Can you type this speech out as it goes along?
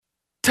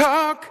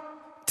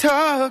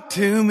Talk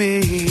to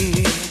me.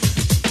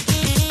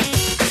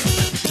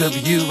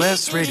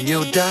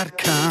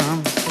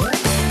 WSRadio.com.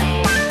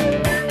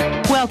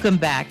 Welcome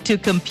back to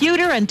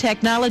Computer and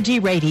Technology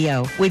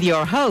Radio with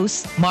your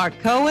hosts, Mark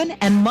Cohen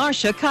and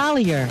Marcia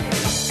Collier.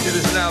 It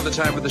is now the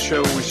time of the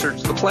show where we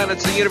search the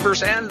planets, the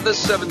universe, and the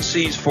seven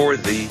seas for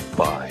the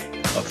buy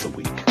of the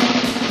week.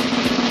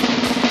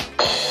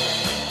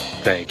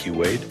 Thank you,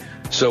 Wade.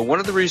 So one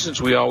of the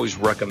reasons we always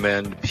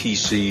recommend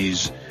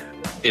PCs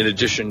in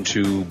addition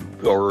to,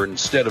 or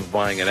instead of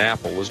buying an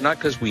Apple, is not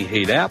because we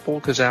hate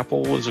Apple, because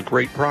Apple is a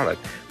great product,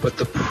 but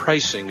the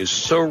pricing is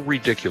so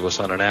ridiculous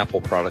on an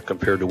Apple product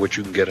compared to what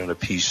you can get on a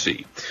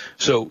PC.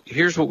 So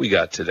here's what we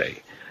got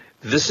today.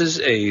 This is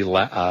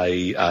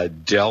a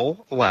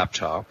Dell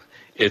laptop.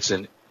 It's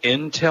an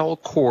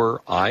Intel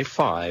Core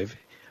i5,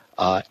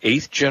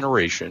 8th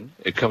generation.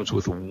 It comes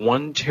with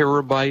 1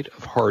 terabyte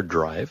of hard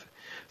drive,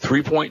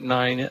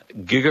 3.9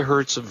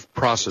 gigahertz of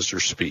processor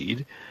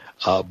speed,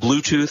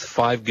 Bluetooth,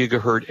 5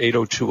 gigahertz,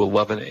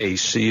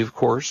 802.11ac, of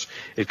course.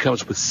 It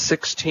comes with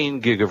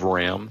 16 gig of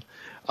RAM,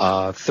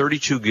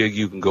 32 gig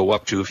you can go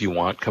up to if you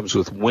want. Comes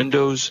with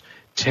Windows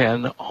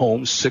 10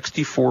 Home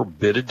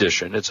 64-bit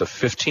edition. It's a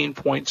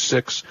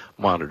 15.6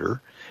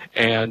 monitor.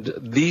 And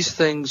these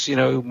things, you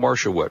know,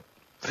 Marcia, what,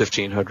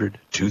 $1,500,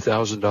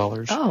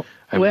 $2,000? Oh,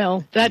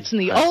 well, that's in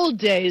the old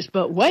days,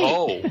 but wait.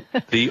 Oh,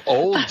 the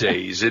old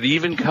days. It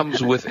even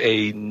comes with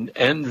a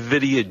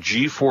NVIDIA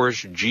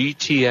GeForce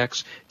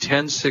GTX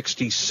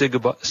 1060 6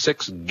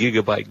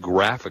 gigabyte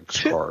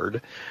graphics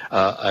card,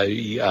 a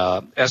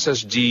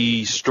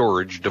SSD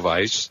storage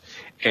device,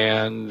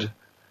 and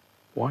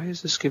why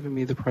is this giving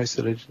me the price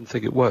that I didn't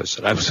think it was?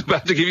 And I was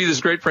about to give you this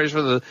great price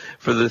for the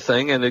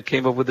thing, and it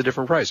came up with a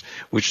different price,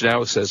 which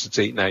now says it's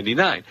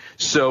 $899.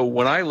 So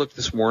when I looked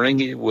this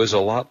morning, it was a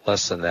lot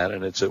less than that,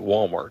 and it's at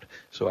Walmart.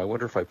 So I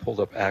wonder if I pulled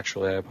up.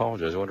 Actually, I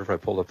apologize. I wonder if I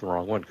pulled up the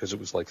wrong one because it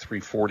was like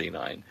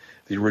 $349.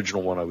 The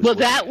original one I was. Well,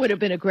 that would have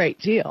been a great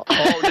deal.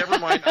 Oh, never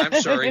mind. I'm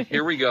sorry.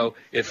 Here we go.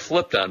 It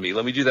flipped on me.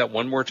 Let me do that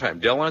one more time.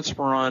 Dell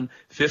Inspiron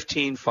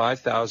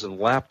 5000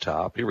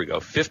 laptop. Here we go.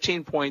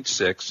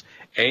 15.6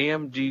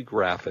 AMD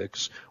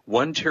graphics,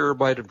 1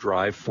 terabyte of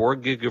drive, 4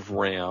 gig of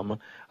RAM,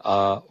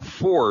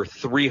 for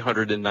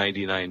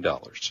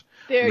 $399.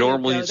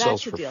 Normally it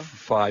sells for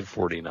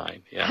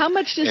 $549. Yeah. How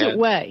much does it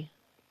weigh?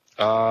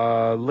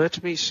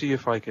 Let me see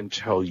if I can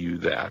tell you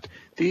that.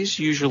 These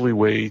usually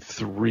weigh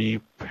 3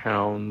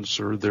 pounds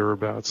or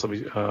thereabouts.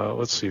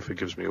 Let's see if it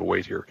gives me a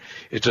weight here.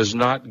 It does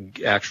not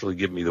actually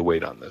give me the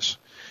weight on this.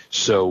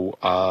 So,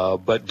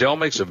 but Dell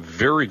makes a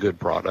very good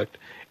product.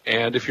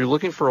 And if you're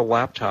looking for a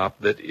laptop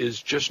that is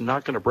just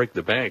not going to break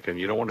the bank and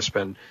you don't want to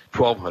spend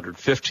 $1,200,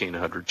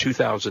 $1,500,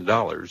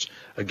 $2,000,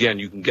 again,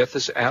 you can get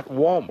this at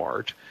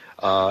Walmart.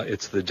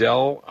 It's the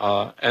Dell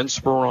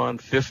Inspiron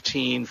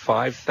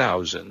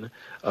 5000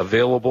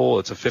 available.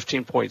 It's a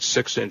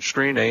 15.6-inch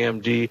screen,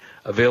 AMD,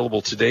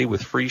 available today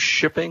with free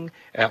shipping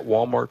at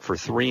Walmart for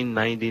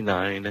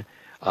 $399.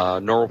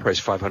 Normal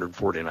price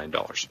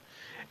 $549.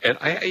 And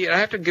I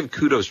have to give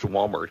kudos to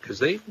Walmart because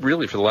they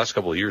really, for the last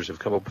couple of years, have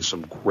come up with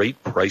some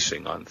great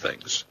pricing on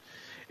things.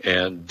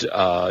 And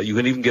you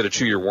can even get a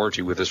 2-year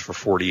warranty with this for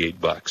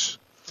 $48.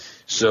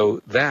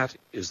 So that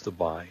is the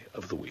buy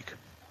of the week.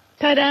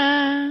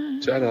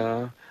 Ta-da!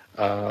 Ta-da!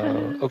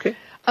 Okay.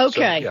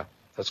 Okay. So, yeah,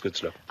 that's good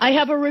stuff. I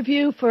have a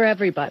review for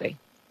everybody.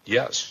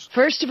 Yes.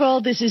 First of all,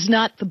 this is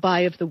not the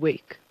buy of the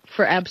week,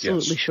 for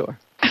absolutely sure.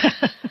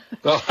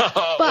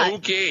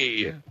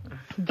 Okay.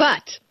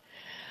 But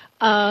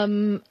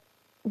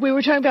we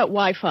were talking about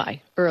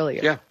Wi-Fi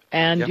earlier. Yeah.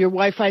 And your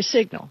Wi-Fi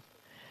signal.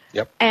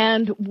 Yep.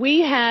 And we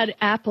had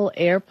Apple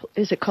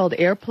is it called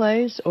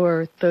AirPlays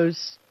or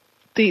those,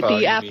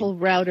 the Apple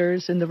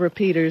routers and the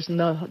repeaters and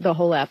the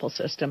whole Apple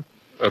system.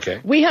 Okay.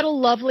 We had a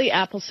lovely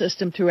Apple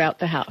system throughout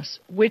the house,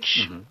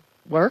 which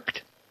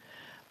worked.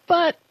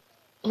 But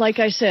like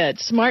I said,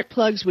 smart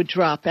plugs would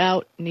drop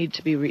out, need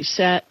to be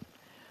reset.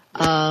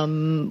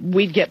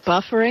 We'd get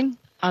buffering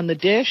on the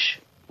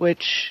dish,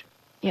 which,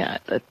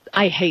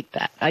 I hate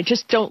that. I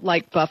just don't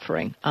like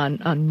buffering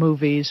on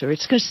movies, or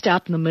it's going to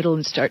stop in the middle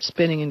and start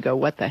spinning and go,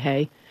 what the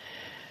hey?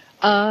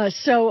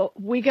 So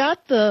we got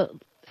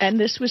and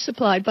this was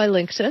supplied by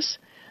Linksys,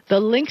 the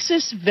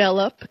Linksys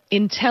Velop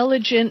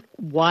Intelligent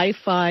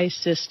Wi-Fi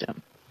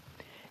System.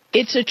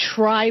 It's a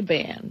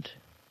tri-band,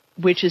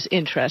 which is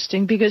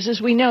interesting because,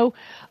 as we know,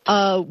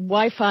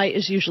 Wi-Fi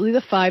is usually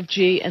the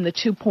 5G and the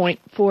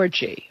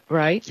 2.4G,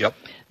 right? Yep.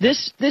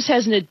 This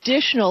has an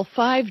additional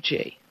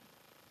 5G,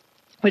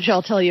 which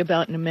I'll tell you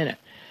about in a minute.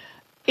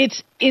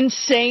 It's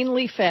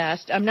insanely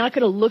fast. I'm not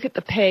going to look at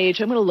the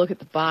page. I'm going to look at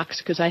the box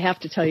because I have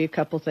to tell you a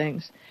couple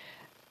things.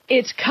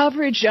 It's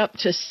coverage up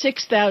to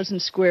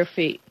 6,000 square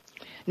feet.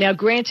 Now,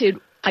 granted,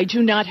 I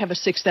do not have a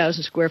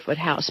 6,000 square foot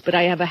house, but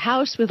I have a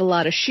house with a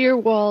lot of shear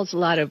walls, a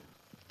lot of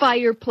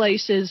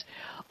fireplaces,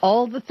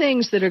 all the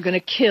things that are going to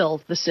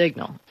kill the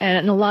signal.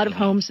 And a lot of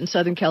homes in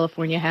Southern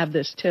California have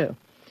this too.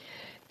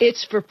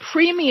 It's for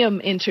premium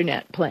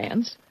internet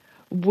plans,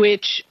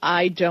 which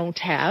I don't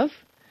have.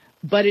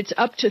 but it's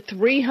up to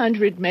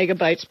 300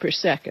 megabytes per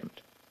second,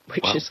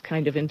 which is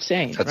kind of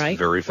insane, That's right?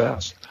 very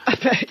fast.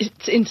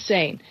 It's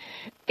insane.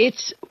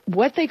 It's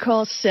what they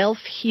call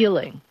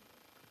self-healing,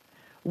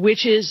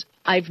 which is,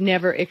 I've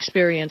never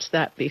experienced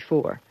that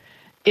before.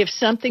 If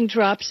something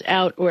drops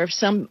out or if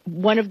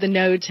one of the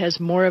nodes has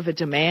more of a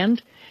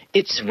demand,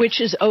 it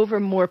switches over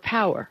more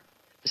power.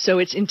 So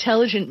it's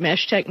intelligent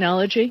mesh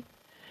technology.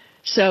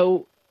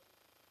 So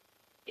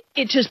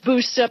it just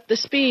boosts up the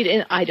speed,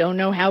 and I don't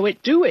know how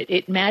it do it.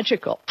 It's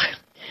magical.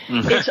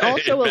 It's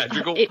also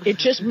magical?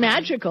 It's just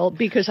magical,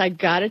 because I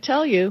got to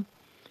tell you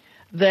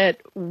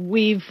that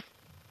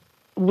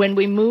when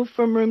we move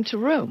from room to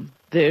room,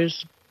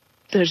 there's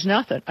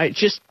nothing.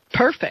 Just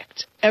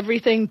perfect.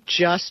 Everything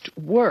just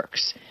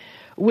works,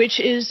 which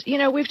is,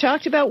 we've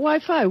talked about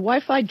Wi-Fi.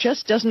 Wi-Fi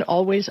just doesn't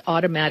always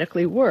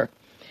automatically work.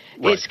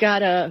 Right. It's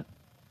got a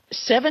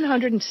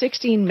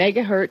 716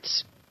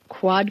 megahertz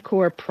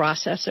quad-core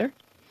processor.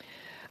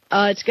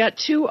 It's got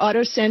 2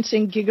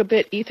 auto-sensing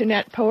gigabit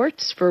Ethernet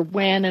ports for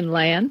WAN and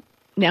LAN.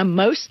 Now,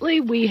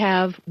 mostly we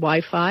have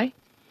Wi-Fi,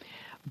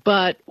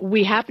 but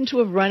we happen to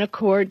have run a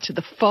cord to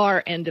the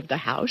far end of the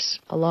house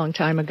a long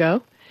time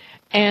ago,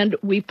 and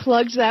we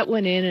plugged that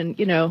one in,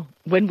 and,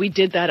 when we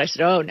did that, I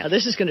said, oh, now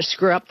this is going to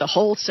screw up the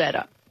whole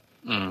setup.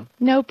 Mm.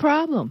 No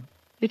problem.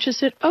 It just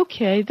said,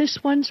 okay, this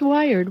one's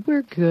wired.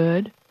 We're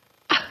good.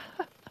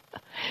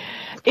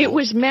 It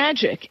was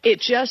magic. It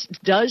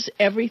just does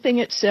everything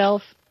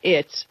itself.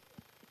 It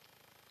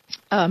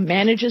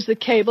manages the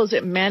cables.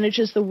 It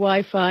manages the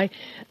Wi-Fi.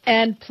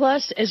 And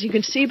plus, as you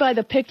can see by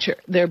the picture,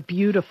 they're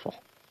beautiful.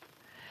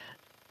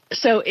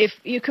 So if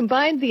you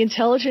combine the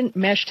intelligent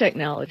mesh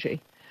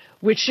technology,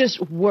 which just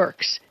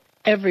works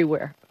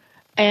everywhere,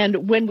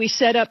 and when we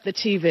set up the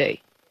TV,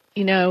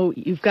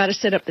 you've got to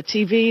set up the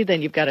TV,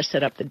 then you've got to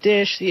set up the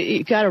dish.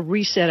 You've got to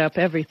reset up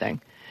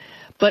everything.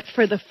 But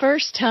for the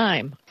first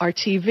time, our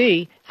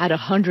TV had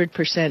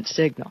 100%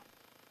 signal.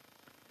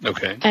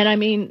 Okay.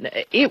 And,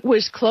 it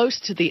was close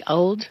to the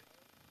old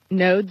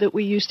node that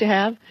we used to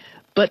have,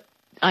 but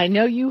I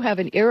know you have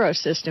an Eero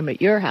system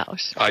at your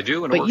house. I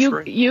do, and it works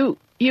great. You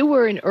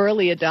were an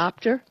early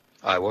adopter.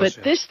 I was,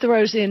 But this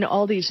throws in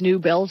all these new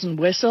bells and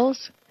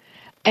whistles.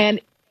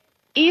 And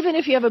even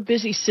if you have a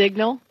busy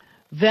signal,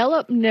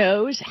 Velop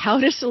knows how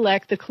to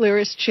select the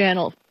clearest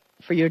channel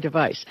for your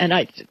device. And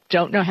I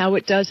don't know how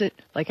it does it.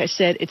 Like I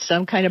said, it's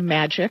some kind of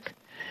magic.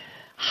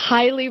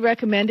 Highly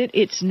recommend it.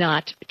 It's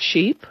not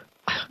cheap.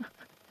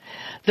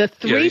 The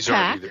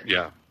 3-pack.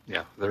 Yeah,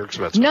 they're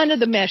expensive. None of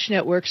the mesh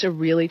networks are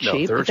really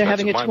cheap. No, they're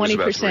having a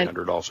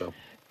 20% also.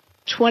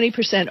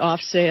 20%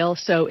 off sale,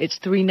 so it's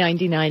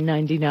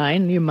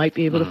 $399.99. You might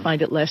be able to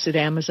find it less at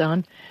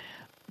Amazon.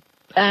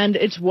 And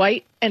it's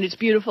white, and it's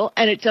beautiful,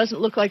 and it doesn't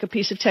look like a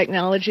piece of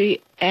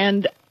technology.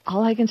 And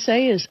all I can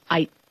say is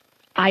I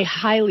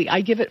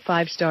give it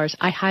 5 stars.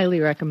 I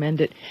highly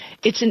recommend it.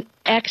 It's an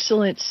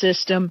excellent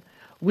system.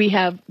 We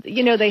have,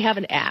 they have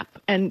an app,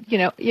 and,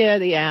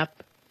 the app,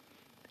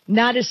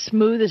 not as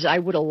smooth as I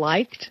would have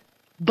liked,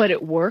 but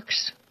it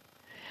works.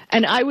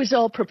 And I was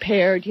all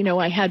prepared.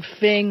 I had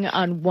Fing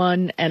on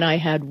one, and I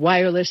had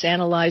wireless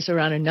analyzer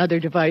on another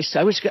device. So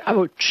I was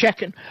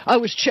checking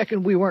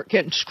we weren't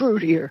getting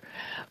screwed here.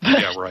 But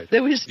yeah, right.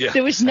 There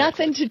was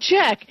nothing to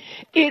check.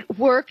 It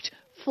worked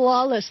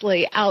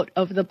flawlessly out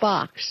of the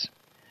box.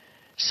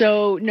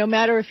 So no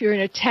matter if you're in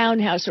a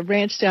townhouse, a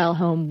ranch-style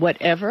home,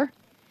 whatever,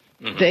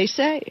 they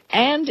say.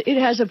 And it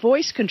has a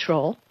voice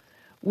control,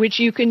 which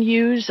you can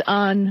use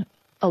on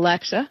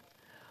Alexa,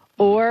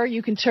 or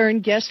you can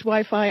turn guest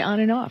Wi-Fi on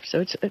and off. So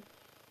it's cool.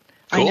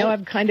 I know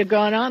I've kind of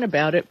gone on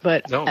about it,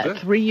 but a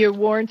 3-year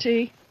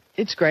warranty,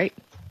 it's great.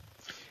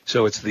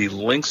 So it's the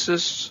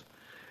Linksys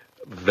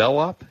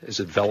Velop. Is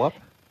it Velop?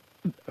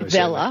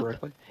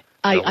 Velop.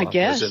 I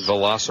guess. Is it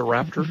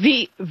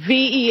Velociraptor?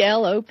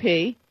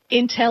 VELOP,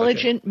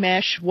 Intelligent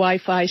Mesh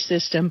Wi-Fi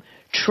System,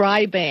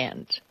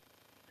 Tri-Band.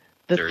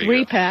 The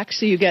 3-pack,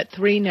 so you get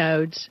 3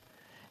 nodes,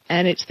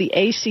 and it's the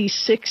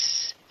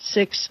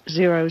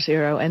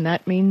AC6600, and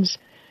that means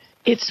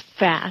it's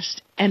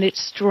fast and it's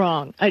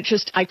strong.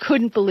 I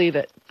couldn't believe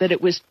it, that it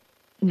was,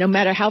 no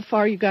matter how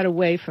far you got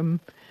away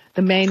from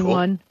the main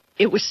one,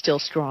 it was still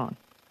strong.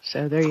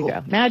 So there you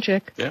go.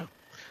 Magic. Yeah.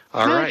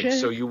 All right.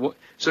 So you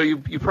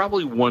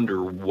probably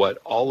wonder what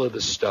all of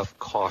this stuff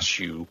costs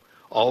you.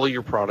 All of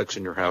your products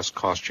in your house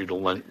cost you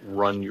to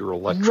run your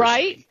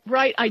electricity.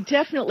 Right. I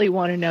definitely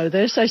want to know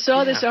this. I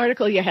saw this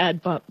article you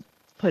had put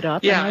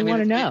up, and I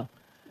want to know.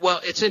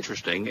 It's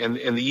interesting, and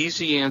the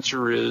easy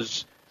answer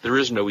is there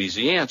is no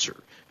easy answer,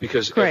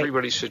 because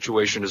everybody's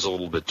situation is a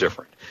little bit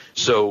different.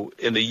 So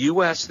in the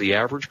U.S., the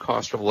average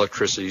cost of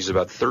electricity is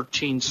about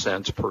 13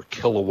 cents per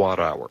kilowatt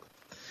hour,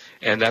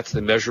 and that's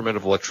the measurement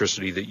of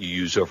electricity that you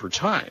use over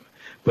time.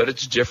 But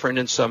it's different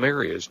in some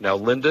areas. Now,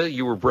 Linda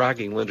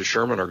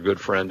Sherman, our good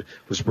friend,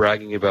 was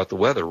bragging about the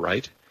weather,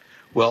 right?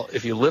 Well,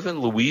 if you live in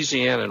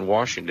Louisiana and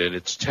Washington,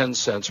 it's 10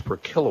 cents per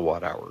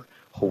kilowatt hour.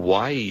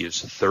 Hawaii is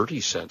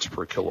 30 cents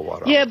per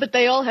kilowatt hour. Yeah, but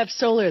they all have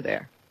solar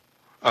there.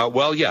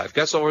 If you've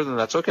got solar, then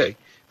that's okay.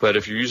 But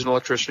if you're using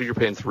electricity, you're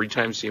paying 3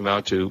 times the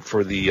amount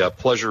for the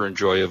pleasure and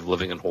joy of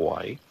living in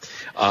Hawaii.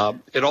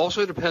 It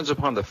also depends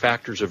upon the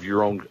factors of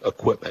your own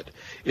equipment.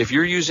 If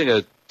you're using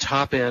a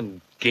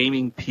top-end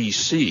gaming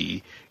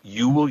PC,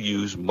 you will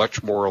use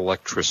much more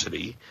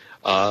electricity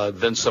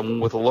than someone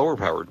with a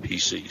lower-powered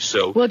PC.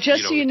 So, well,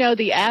 just so you know,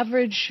 the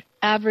average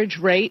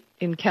rate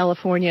in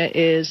California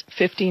is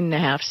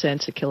 15.5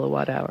 cents a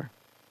kilowatt hour.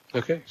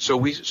 Okay, so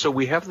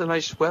we have the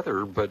nice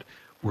weather, but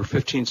we're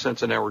 15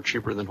 cents an hour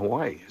cheaper than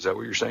Hawaii. Is that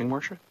what you're saying,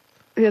 Marcia?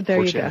 Yeah,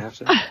 there you go.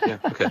 Yeah,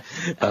 okay.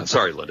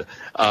 Sorry, Linda.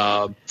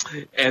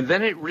 And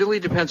then it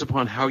really depends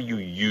upon how you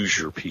use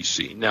your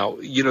PC. Now,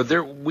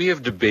 we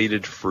have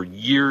debated for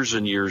years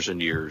and years and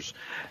years.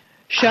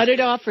 Shut it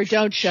off or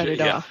don't shut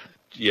it off.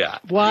 Yeah.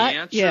 What?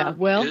 The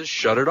answer is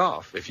shut it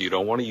off if you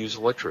don't want to use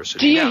electricity.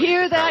 Do you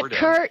hear that,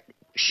 Kurt?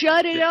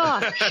 Shut it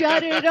off.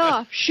 Shut it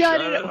off.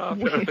 Shut it off.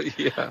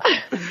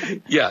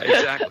 Yeah,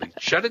 exactly.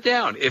 Shut it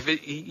down.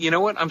 You know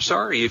what? I'm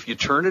sorry. If you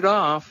turn it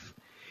off,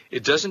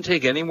 it doesn't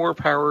take any more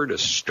power to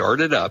start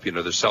it up.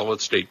 There's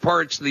solid state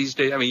parts these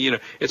days. I mean,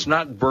 it's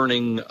not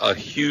burning a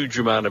huge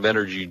amount of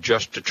energy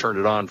just to turn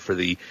it on for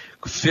the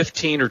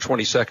 15 or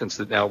 20 seconds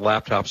that now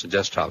laptops and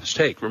desktops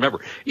take.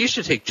 Remember, it used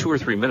to take 2 or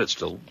 3 minutes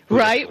to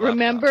right.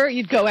 Remember,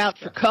 you'd go out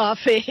for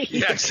coffee,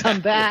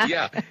 come back.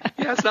 Yeah,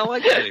 it's not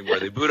like that anymore.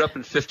 They boot up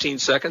in 15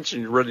 seconds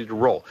and you're ready to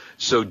roll.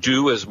 So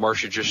do as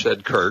Marcia just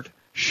said, Kurt.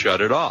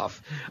 Shut it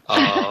off.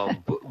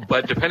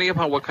 But depending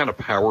upon what kind of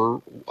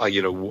power,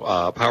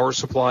 power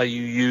supply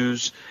you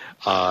use,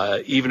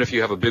 even if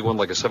you have a big one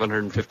like a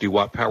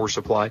 750-watt power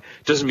supply,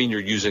 doesn't mean you're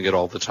using it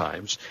all the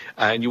times.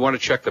 And you want to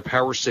check the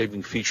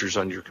power-saving features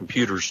on your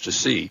computers to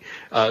see.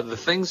 The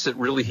things that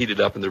really heated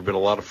up, and there have been a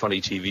lot of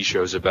funny TV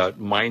shows about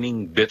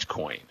mining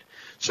Bitcoin.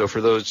 So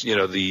for those,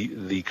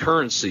 the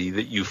currency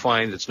that you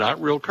find, it's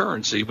not real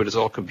currency, but it's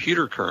all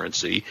computer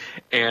currency,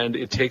 and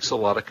it takes a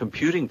lot of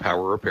computing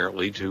power,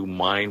 apparently, to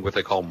mine what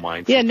they call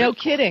mine for Yeah, no Bitcoin.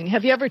 kidding.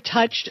 Have you ever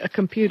touched a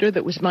computer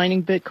that was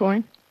mining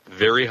Bitcoin?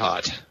 Very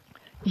hot.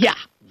 Yeah.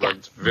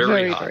 It's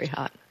very hot. Very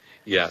hot.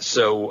 Yeah,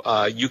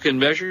 so you can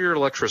measure your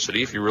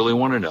electricity if you really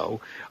want to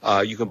know.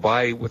 You can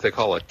buy what they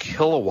call a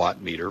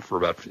kilowatt meter for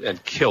about,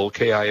 and KILL-A-WATT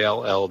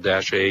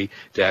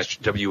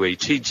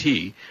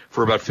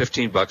for about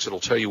 $15. It'll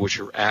tell you what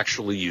you're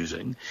actually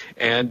using.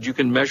 And you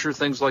can measure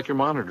things like your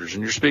monitors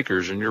and your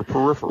speakers and your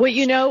peripherals.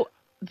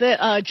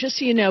 Well, just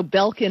so you know,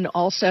 Belkin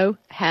also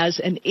has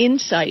an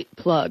Insight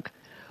plug,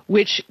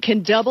 which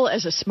can double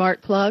as a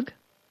smart plug.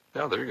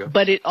 Oh, there you go.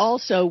 But it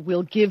also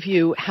will give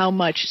you how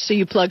much, so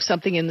you plug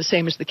something in the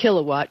same as the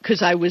kilowatt,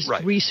 because I was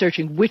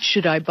researching which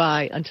should I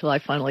buy until I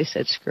finally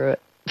said screw it.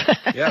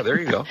 Yeah, there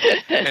you go.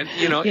 And,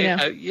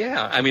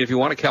 I mean, if you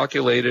want to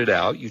calculate it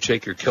out, you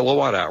take your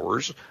kilowatt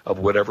hours of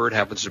whatever it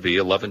happens to be,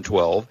 11,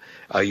 12.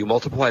 You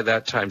multiply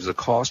that times the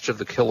cost of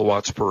the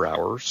kilowatts per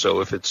hour.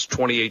 So if it's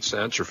 28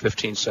 cents or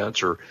 15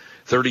 cents or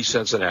 30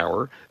 cents an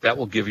hour, that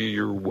will give you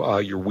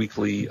your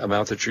weekly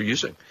amount that you're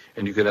using.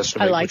 And you can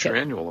estimate what your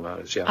annual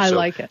amount is. Yeah, I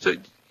like it. So,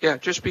 yeah,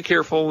 just be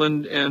careful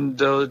and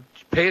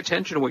pay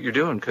attention to what you're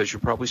doing, because you're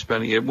probably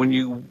spending it. When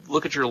you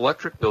look at your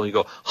electric bill, you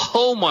go,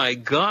 oh, my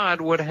God,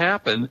 what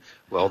happened?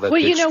 Well, that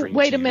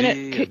wait a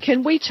minute.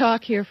 Can we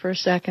talk here for a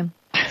second?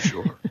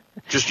 Sure.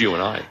 Just you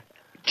and I.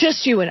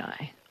 Just you and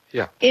I.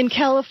 Yeah. In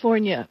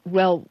California,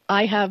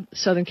 I have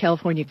Southern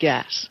California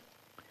gas.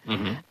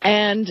 Mm-hmm.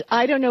 And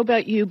I don't know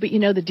about you, but the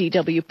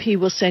DWP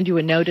will send you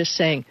a notice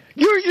saying,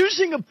 you're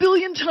using 1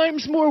 billion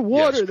times more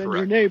water than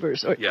your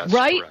neighbors. Yes,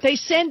 right? Correct. They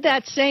send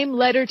that same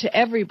letter to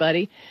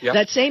everybody,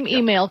 that same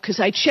email, because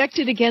I checked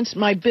it against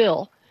my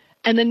bill,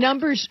 and the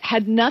numbers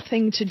had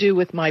nothing to do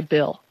with my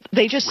bill.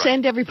 They just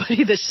send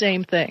everybody the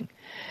same thing.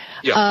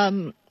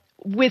 Yeah.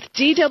 With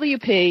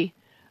DWP,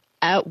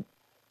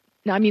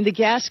 the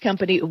gas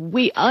company,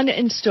 we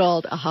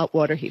uninstalled a hot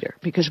water heater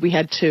because we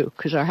had 2,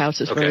 because our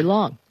house is very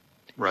long.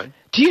 Right.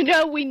 Do you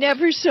know we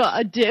never saw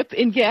a dip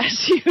in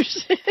gas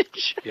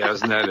usage? Yeah,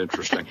 isn't that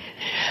interesting?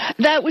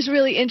 That was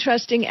really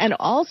interesting. And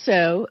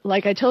also,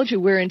 like I told you,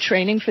 we're in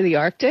training for the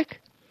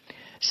Arctic.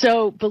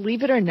 So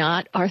believe it or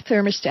not, our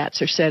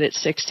thermostats are set at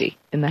 60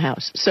 in the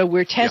house. So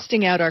we're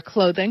testing out our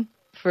clothing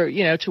for,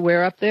 to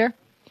wear up there.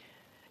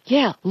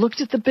 Yeah,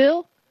 looked at the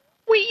bill.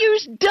 We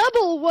used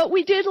double what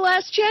we did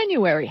last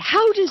January.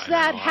 How does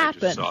that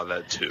happen? I just saw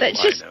that too. I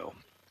know.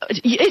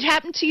 It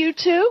happened to you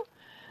too?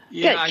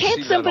 Yeah,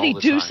 can't somebody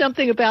do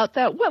something about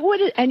that?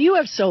 And you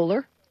have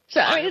solar. So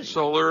I have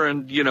solar,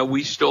 and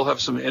we still have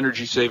some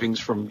energy savings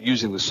from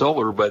using the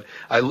solar. But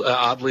I,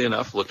 oddly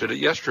enough, looked at it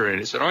yesterday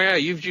and it said, "Oh yeah,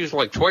 you've used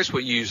like twice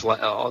what you used,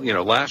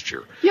 last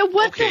year." Yeah,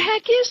 what the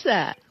heck is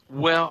that?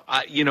 Well,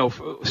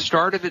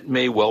 start of it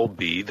may well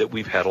be that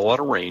we've had a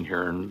lot of rain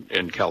here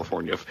in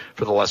California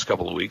for the last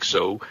couple of weeks.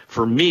 So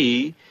for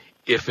me,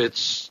 if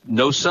it's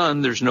no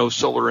sun, there's no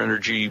solar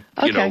energy,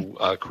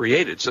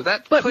 created. So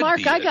that. But could Mark,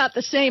 be I got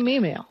the same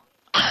email.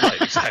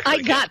 Right, exactly.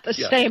 I got the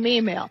same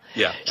email.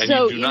 Yeah, and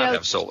so, you do not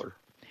have solar.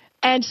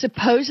 And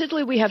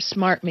supposedly we have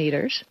smart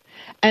meters.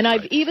 And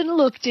I've even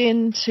looked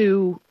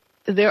into,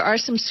 there are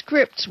some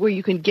scripts where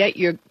you can get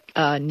your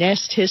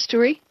Nest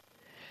history.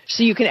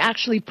 so you can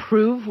actually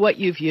prove what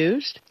you've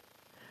used?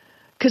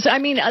 Because, I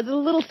mean, the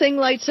little thing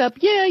lights up,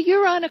 yeah,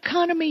 you're on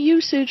economy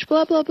usage,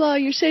 blah, blah, blah,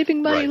 you're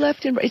saving money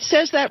left and right. It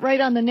says that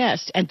right on the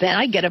Nest. And then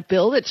I get a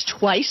bill that's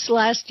twice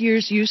last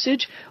year's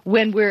usage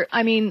when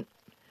the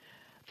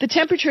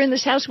temperature in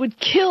this house would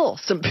kill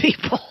some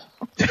people.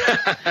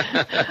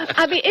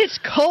 I mean, it's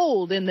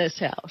cold in this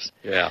house.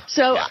 Yeah.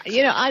 So,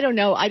 I don't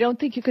know. I don't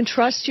think you can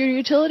trust your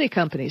utility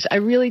companies. I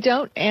really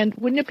don't. And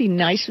wouldn't it be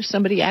nice if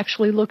somebody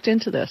actually looked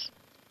into this?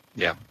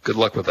 Yeah. Good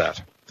luck with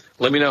that.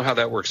 Let me know how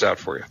that works out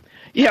for you.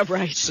 Yeah,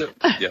 right. So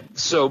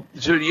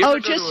do you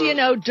just so you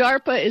know,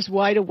 DARPA is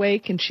wide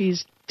awake and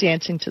she's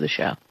dancing to the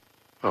show.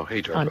 Oh,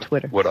 hey, DARPA. On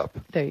Twitter. What up?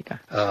 There you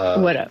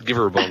go. What up? Give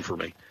her a bone for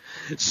me.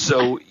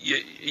 So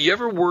you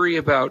ever worry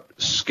about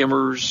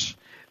skimmers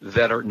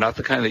that are not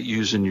the kind that you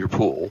use in your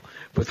pool,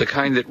 but the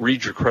kind that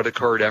read your credit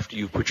card after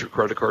you put your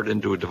credit card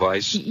into a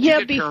device? Yeah,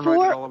 do you get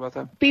paranoid at all about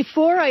that?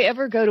 Before I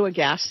ever go to a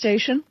gas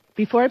station,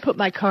 before I put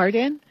my card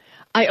in,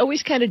 I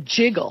always kind of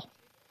jiggle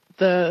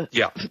the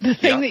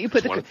thing that you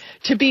put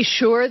to be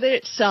sure that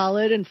it's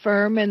solid and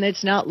firm and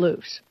it's not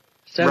loose.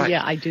 So,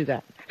 I do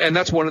that. And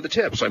that's one of the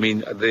tips. I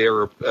mean,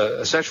 they're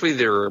essentially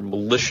they're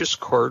malicious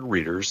card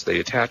readers.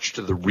 They attach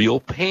to the real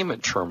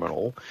payment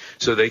terminal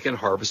so they can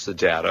harvest the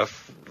data,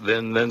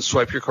 then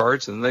swipe your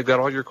cards, and they've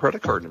got all your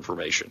credit card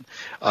information.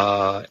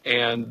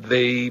 And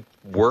they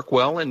work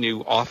well, and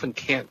you often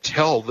can't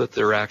tell that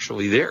they're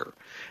actually there.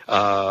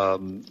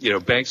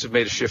 Banks have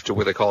made a shift to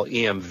what they call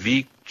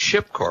EMV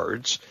chip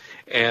cards.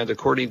 And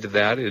according to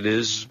that, it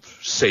is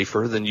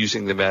safer than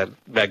using the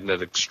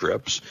magnetic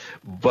strips,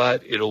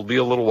 but it'll be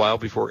a little while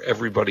before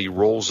everybody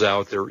rolls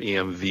out their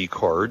EMV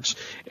cards.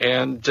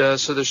 And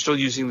so they're still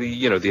using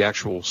the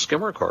actual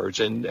skimmer cards.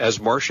 And as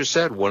Marcia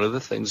said, one of the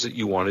things that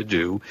you want to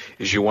do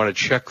is you want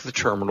to check the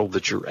terminal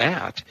that you're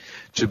at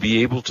to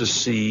be able to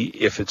see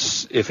if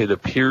it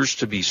appears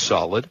to be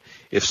solid,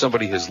 if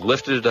somebody has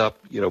lifted it up,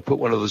 put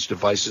one of those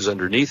devices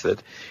underneath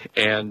it,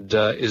 and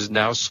is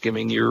now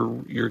skimming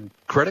your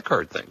credit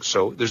card thing.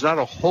 So there's not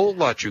a whole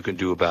lot you can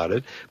do about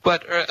it.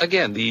 But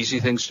again, the easy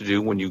things to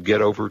do when you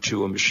get over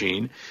to a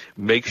machine,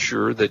 make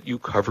sure that you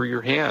cover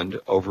your hand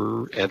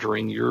over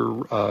entering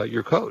your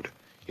code,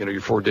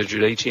 your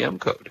 4-digit ATM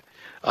code.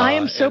 I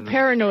am so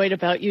paranoid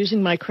about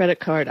using my credit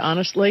card,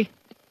 honestly.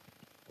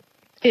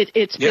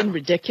 It's been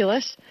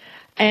ridiculous.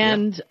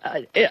 And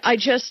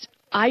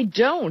I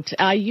don't.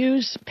 I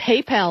use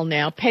PayPal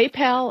now.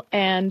 PayPal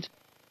and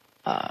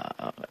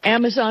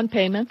Amazon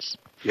payments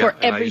for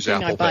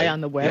everything I buy on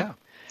the web.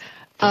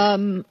 Yeah.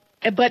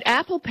 But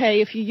Apple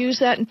Pay, if you use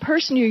that in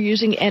person, you're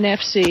using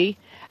NFC.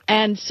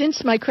 And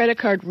since my credit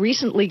card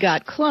recently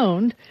got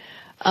cloned,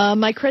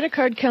 my credit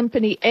card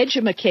company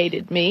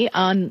educated me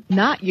on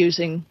not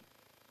using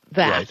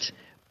that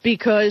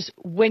because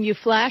when you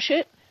flash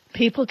it,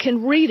 people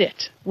can read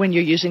it when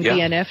you're using the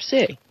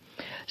NFC.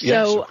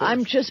 So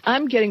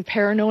I'm getting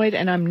paranoid,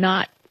 and I'm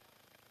not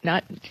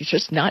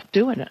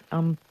doing it.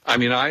 I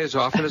mean, as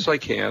often as I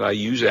can, I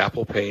use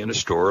Apple Pay in a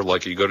store.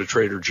 Like you go to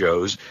Trader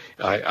Joe's,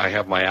 I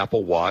have my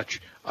Apple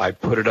Watch. I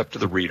put it up to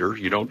the reader.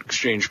 You don't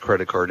exchange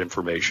credit card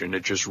information.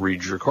 It just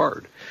reads your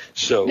card.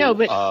 So no,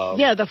 but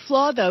the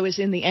flaw though is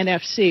in the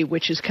NFC,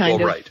 which is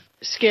kind of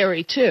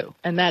scary too,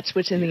 and that's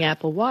what's in the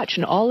Apple Watch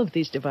and all of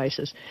these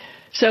devices.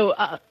 So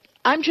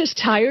I'm just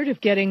tired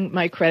of getting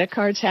my credit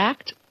cards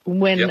hacked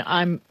when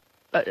I've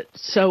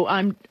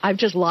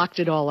just locked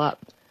it all up.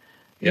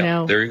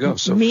 There you go.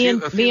 So me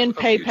and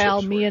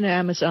PayPal, me and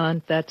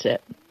Amazon, that's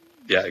it.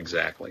 Yeah,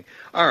 exactly.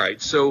 All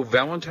right. So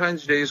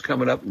Valentine's Day is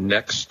coming up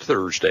next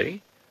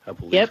Thursday, I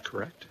believe,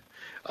 correct?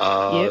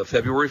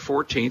 February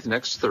 14th,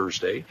 next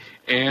Thursday.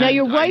 And now,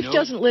 your wife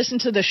doesn't listen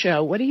to the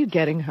show. What are you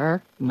getting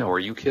her? No, are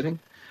you kidding?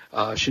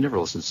 She never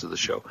listens to the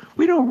show.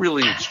 We don't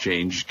really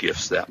exchange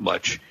gifts that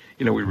much.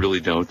 We really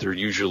don't. They're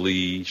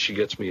usually, she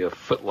gets me a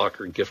Foot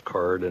Locker gift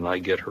card, and I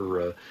get her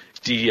a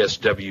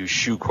DSW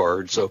shoe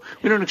card. So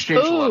we don't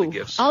exchange a lot of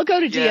gifts. I'll go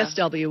to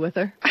DSW with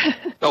her.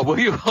 Oh, will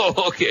you?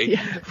 Oh, okay.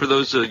 Yeah. For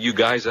those of you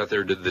guys out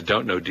there that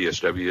don't know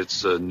DSW,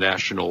 it's a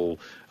national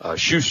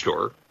shoe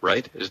store,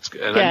 right? It's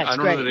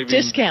great.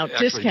 Discount.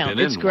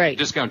 It's great.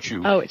 Discount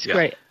shoe. Oh, it's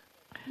great.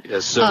 Yeah,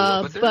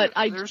 so, but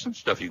there's some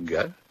stuff you can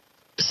get.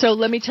 So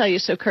let me tell you,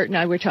 Kurt and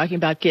I were talking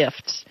about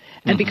gifts.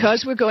 And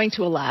because we're going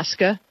to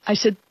Alaska, I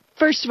said,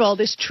 first of all,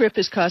 this trip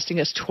is costing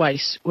us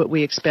twice what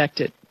we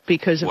expected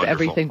because of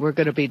everything we're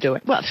going to be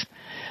doing. Well,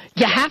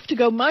 you have to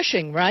go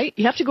mushing, right?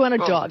 You have to go on a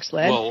dog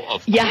sled. Well,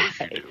 of course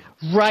you do.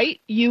 Right?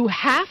 You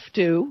have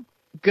to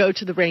go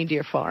to the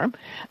reindeer farm.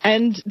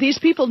 And these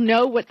people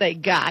know what they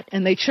got,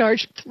 and they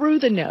charge through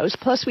the nose.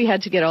 Plus, we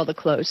had to get all the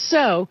clothes.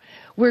 So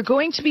we're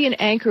going to be in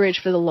Anchorage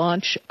for the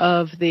launch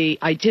of the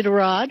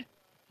Iditarod,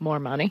 more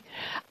money,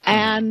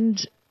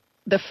 and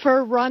the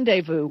Fur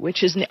Rendezvous,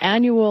 which is an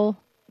annual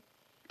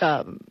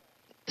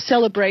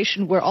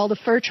celebration where all the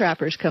fur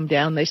trappers come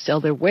down. They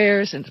sell their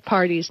wares and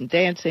parties and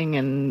dancing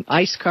and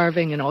ice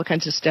carving and all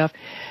kinds of stuff.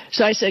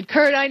 So I said,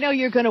 Kurt, I know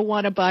you're going to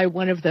want to buy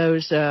one of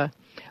those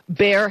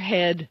bear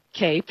head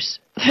capes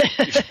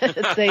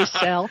that they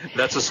sell.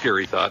 That's a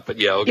scary thought, but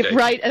yeah, okay.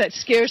 Right, it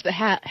scares the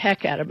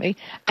heck out of me.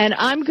 And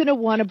I'm going to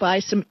want to buy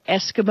some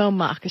Eskimo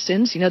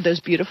moccasins, those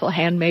beautiful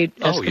handmade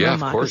Eskimo moccasins. Oh, yeah,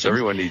 of course.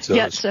 Everyone needs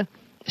those. Yeah,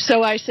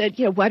 so I said,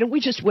 why don't we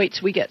just wait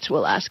till we get to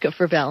Alaska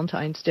for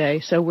Valentine's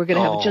Day? So we're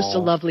going to have just a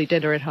lovely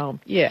dinner at home.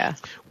 Yeah.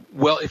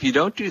 Well, if you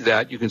don't do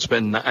that, you can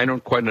spend, I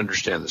don't quite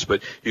understand this,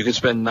 but you can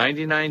spend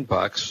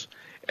 $99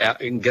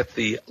 and get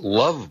the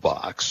Love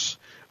Box,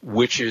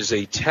 which is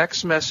a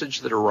text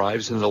message that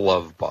arrives in the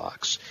Love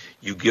Box.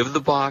 You give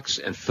the box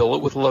and fill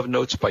it with love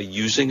notes by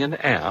using an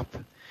app.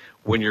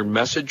 When your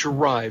message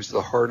arrives,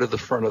 the heart on the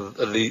front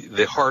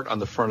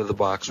of the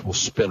box will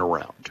spin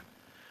around.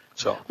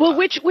 So,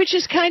 which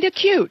is kind of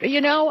cute,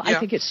 Yeah. I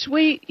think it's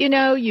sweet,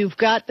 you've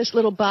got this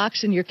little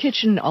box in your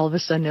kitchen, all of a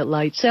sudden it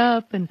lights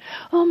up, and,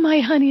 oh, my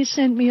honey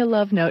sent me a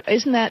love note.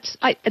 Isn't that's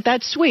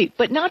sweet,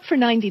 but not for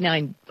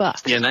 $99.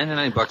 Yeah,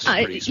 $99 is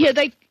pretty sweet.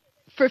 Yeah,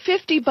 for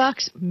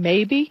 $50,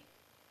 maybe.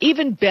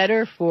 Even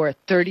better for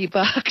 $30.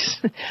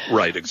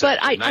 Right,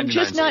 exactly. But I'm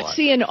just not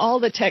seeing all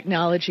the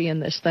technology in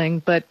this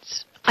thing, but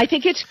I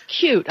think it's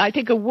cute. I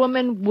think a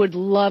woman would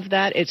love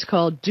that. It's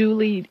called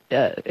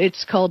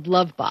it's called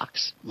Love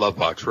Box. Love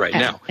Box, right.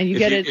 Now, and you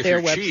get it if their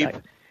you're website.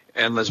 Cheap,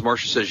 and as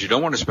Marcia says, you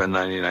don't want to spend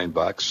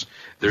 $99,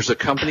 there's a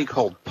company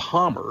called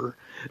Palmer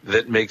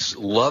that makes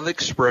love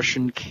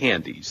expression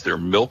candies. They're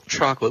milk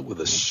chocolate with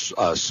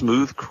a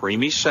smooth,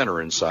 creamy center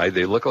inside.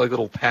 They look like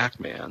little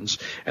Pac-Mans,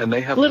 and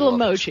they have little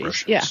love emojis.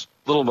 expressions. Yeah.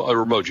 Little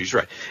emojis,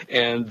 right.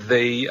 And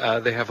they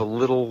have a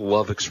little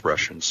love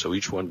expression, so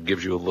each one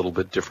gives you a little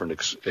bit different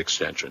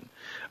extension.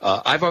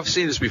 I've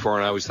seen this before,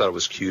 and I always thought it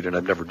was cute, and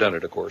I've never done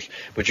it, of course.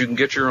 But you can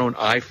get your own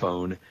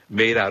iPhone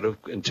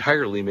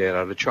entirely made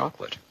out of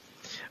chocolate.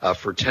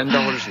 For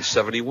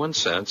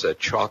 $10.71 at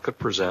Chocolate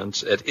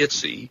Presents at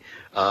Etsy.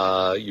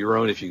 Your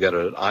own, if you got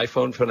an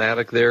iPhone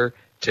fanatic there,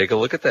 take a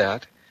look at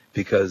that,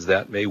 because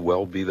that may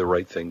well be the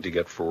right thing to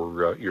get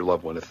for your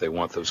loved one if they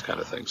want those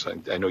kind of things.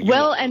 I know you.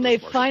 Well, and they've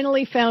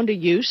finally found a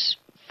use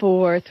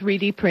for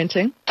 3D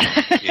printing.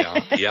 Yeah.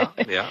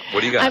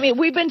 What do you got? I mean,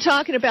 we've been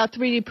talking about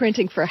 3D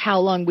printing for how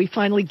long? We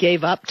finally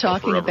gave up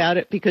talking about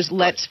it because,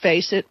 let's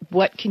face it,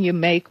 what can you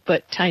make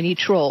but tiny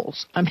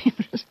trolls? I mean,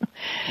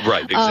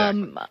 right,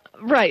 exactly.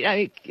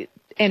 Right.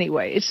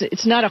 Anyway,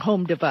 it's not a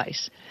home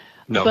device.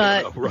 No,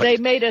 but right. They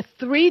made a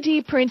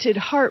 3D printed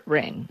heart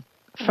ring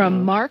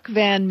from Mark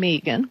Van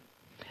Meegen.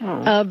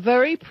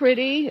 Very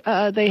pretty.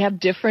 They have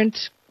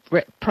different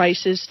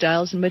prices,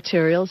 styles, and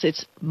materials.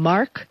 It's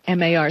Mark,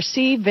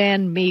 M-A-R-C,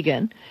 Van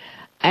Meegen.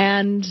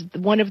 And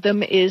one of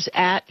them is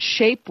at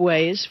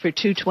Shapeways for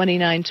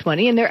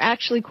 $229.20. And they're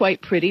actually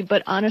quite pretty,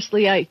 but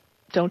honestly, I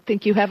don't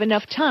think you have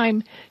enough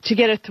time to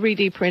get a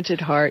 3D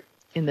printed heart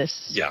in this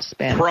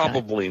span.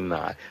 Probably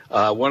not.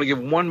 I want to give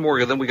one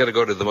more, then we got to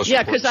go to the most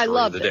important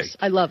story of the day.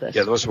 I love this.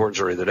 Yeah, the most important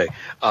story of the day.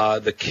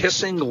 The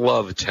Kissing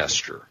Love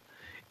Tester.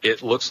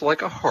 It looks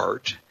like a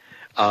heart,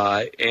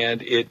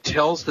 and it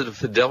tells the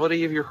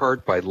fidelity of your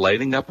heart by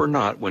lighting up or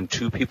not when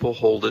two people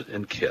hold it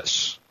and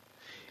kiss.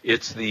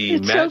 It's the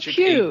magic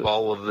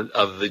 8-ball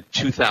of the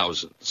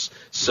 2000s.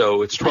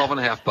 So it's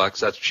 $12.50.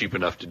 That's cheap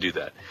enough to do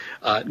that.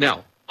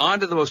 Now,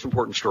 on to the most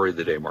important story of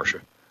the day,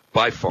 Marcia.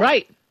 By far.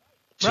 Right.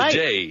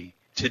 Today,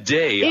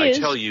 I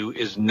tell you,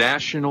 is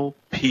National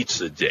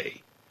Pizza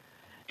Day.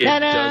 It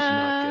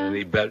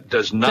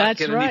does not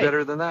get any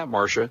better than that,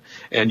 Marcia.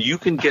 And you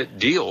can get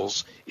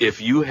deals if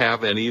you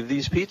have any of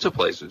these pizza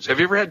places. Have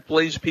you ever had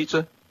Blaze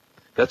Pizza?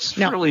 That's a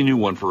fairly new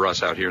one for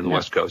us out here in the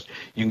West Coast.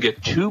 You can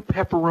get 2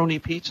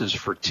 pepperoni pizzas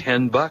for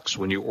 $10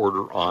 when you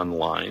order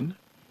online.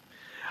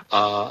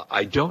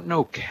 I don't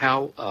know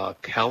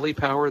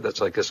cauliflower.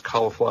 That's, I guess,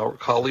 cauliflower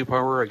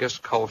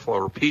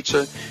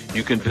pizza.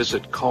 You can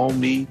visit Call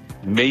Me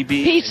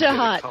Maybe. Pizza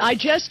Hut. I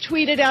just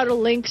tweeted out a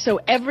link so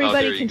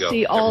everybody can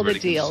see all the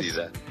deals. Can see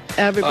that.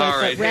 Everybody, all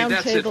right. round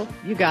table,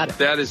 you got it.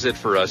 That is it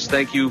for us.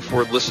 Thank you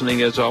for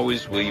listening. As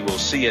always, we will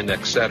see you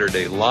next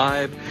Saturday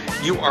live.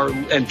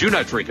 And do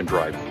not drink and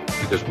drive,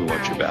 because we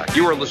want you back.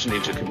 You are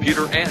listening to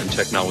Computer and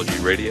Technology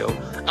Radio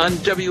on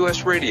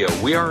WS Radio.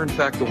 We are, in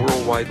fact, the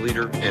worldwide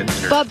leader in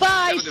internet.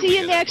 Bye-bye. See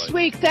you next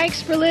week.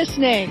 Thanks for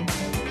listening.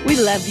 We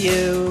love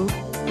you.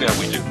 Yeah,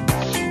 we do.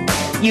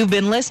 You've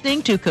been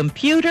listening to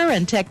Computer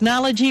and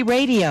Technology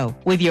Radio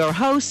with your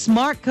hosts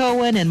Mark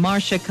Cohen and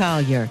Marcia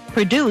Collier.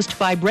 Produced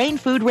by Brain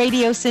Food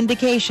Radio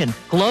Syndication.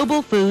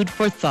 Global food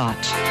for thought.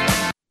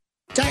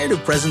 Tired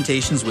of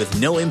presentations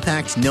with no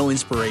impact, no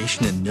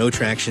inspiration, and no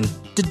traction?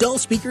 Do dull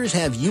speakers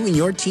have you and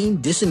your team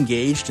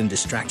disengaged and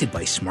distracted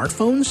by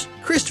smartphones?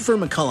 Christopher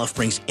McAuliffe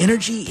brings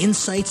energy,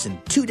 insights,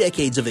 and 2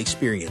 decades of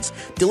experience,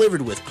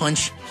 delivered with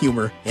punch,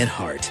 humor, and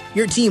heart.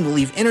 Your team will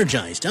leave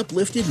energized,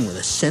 uplifted, and with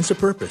a sense of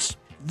purpose.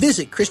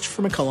 Visit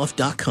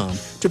ChristopherMcAuliffe.com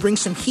to bring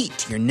some heat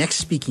to your next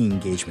speaking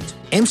engagement.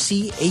 McAuliffe.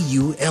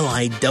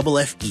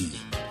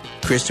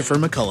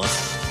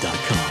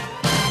 ChristopherMcAuliffe.com.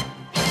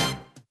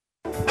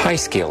 Hi,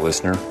 Scale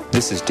listener.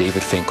 This is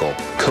David Finkel,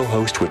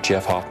 co-host with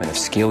Jeff Hoffman of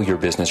Scale Your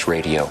Business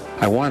Radio.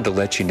 I wanted to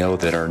let you know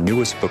that our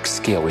newest book,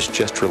 Scale, was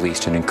just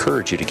released and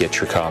encourage you to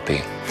get your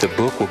copy. The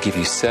book will give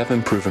you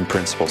 7 proven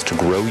principles to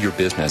grow your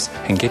business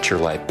and get your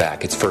life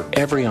back. It's for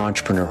every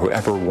entrepreneur who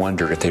ever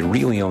wondered if they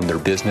really own their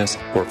business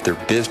or if their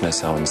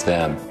business owns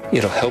them.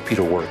 It'll help you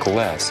to work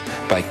less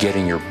by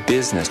getting your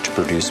business to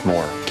produce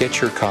more.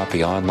 Get your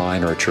copy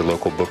online or at your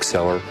local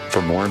bookseller.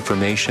 For more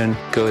information,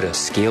 go to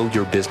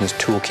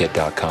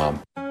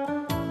scaleyourbusinesstoolkit.com.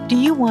 Do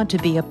you want to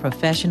be a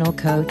professional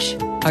coach?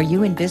 Are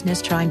you in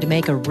business trying to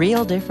make a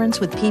real difference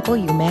with people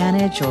you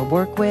manage or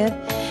work with?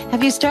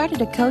 Have you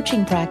started a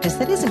coaching practice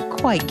that isn't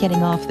quite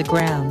getting off the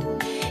ground?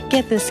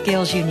 Get the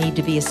skills you need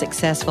to be a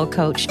successful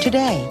coach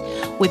today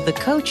with the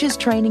Coaches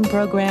Training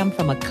Program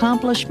from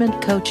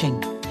Accomplishment Coaching.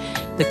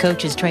 The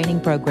Coaches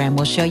Training Program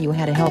will show you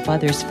how to help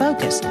others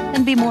focus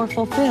and be more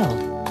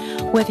fulfilled.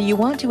 Whether you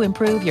want to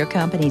improve your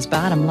company's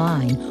bottom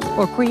line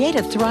or create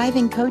a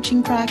thriving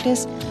coaching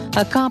practice,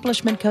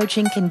 Accomplishment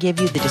Coaching can give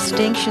you the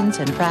distinctions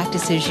and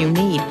practices you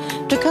need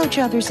to coach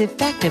others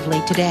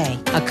effectively today.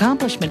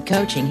 Accomplishment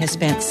Coaching has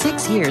spent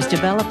 6 years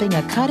developing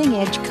a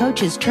cutting-edge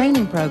coaches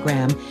training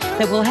program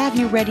that will have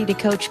you ready to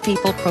coach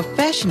people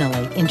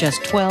professionally in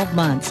just 12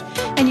 months,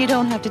 and you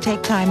don't have to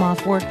take time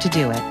off work to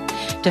do it.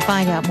 To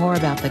find out more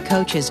about the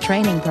Coaches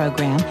Training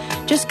Program,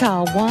 just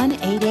call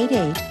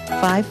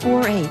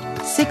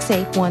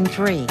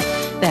 1-888-548-6813.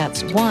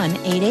 That's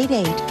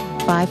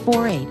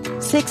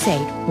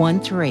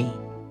 1-888-548-6813.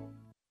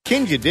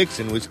 Kenja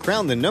Dixon was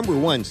crowned the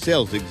 #1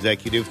 sales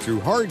executive through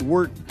hard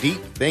work, deep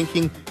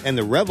thinking, and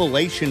the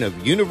revelation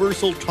of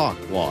Universal Talk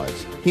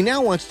Laws. He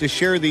now wants to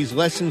share these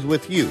lessons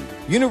with you.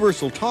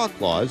 Universal Talk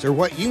Laws are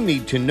what you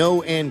need to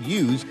know and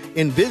use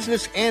in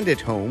business and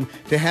at home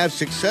to have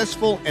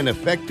successful and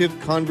effective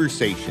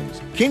conversations.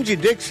 Kenja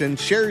Dixon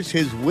shares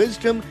his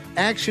wisdom,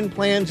 action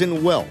plans,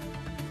 and wealth.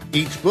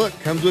 Each book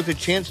comes with a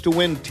chance to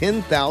win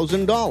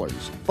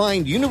 $10,000.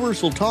 Find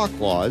Universal Talk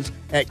Laws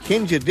at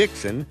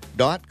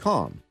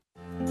KenjaDixon.com.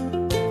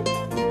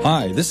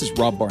 Hi, this is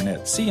Rob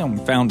Barnett, CEO and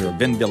founder of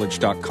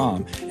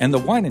VinVillage.com and the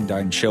Wine and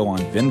Dine Show on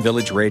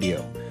VinVillage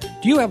Radio.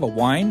 Do you have a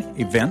wine,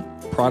 event,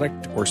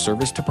 product, or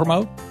service to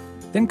promote?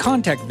 Then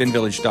contact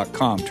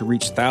VinVillage.com to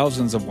reach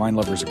thousands of wine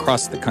lovers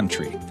across the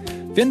country.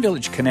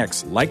 VinVillage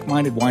connects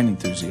like-minded wine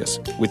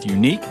enthusiasts with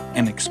unique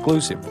and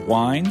exclusive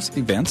wines,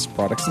 events,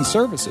 products, and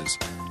services.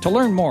 To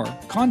learn more,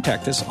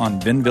 contact us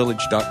on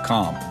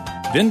VinVillage.com.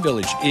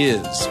 VinVillage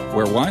is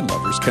where wine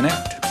lovers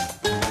connect.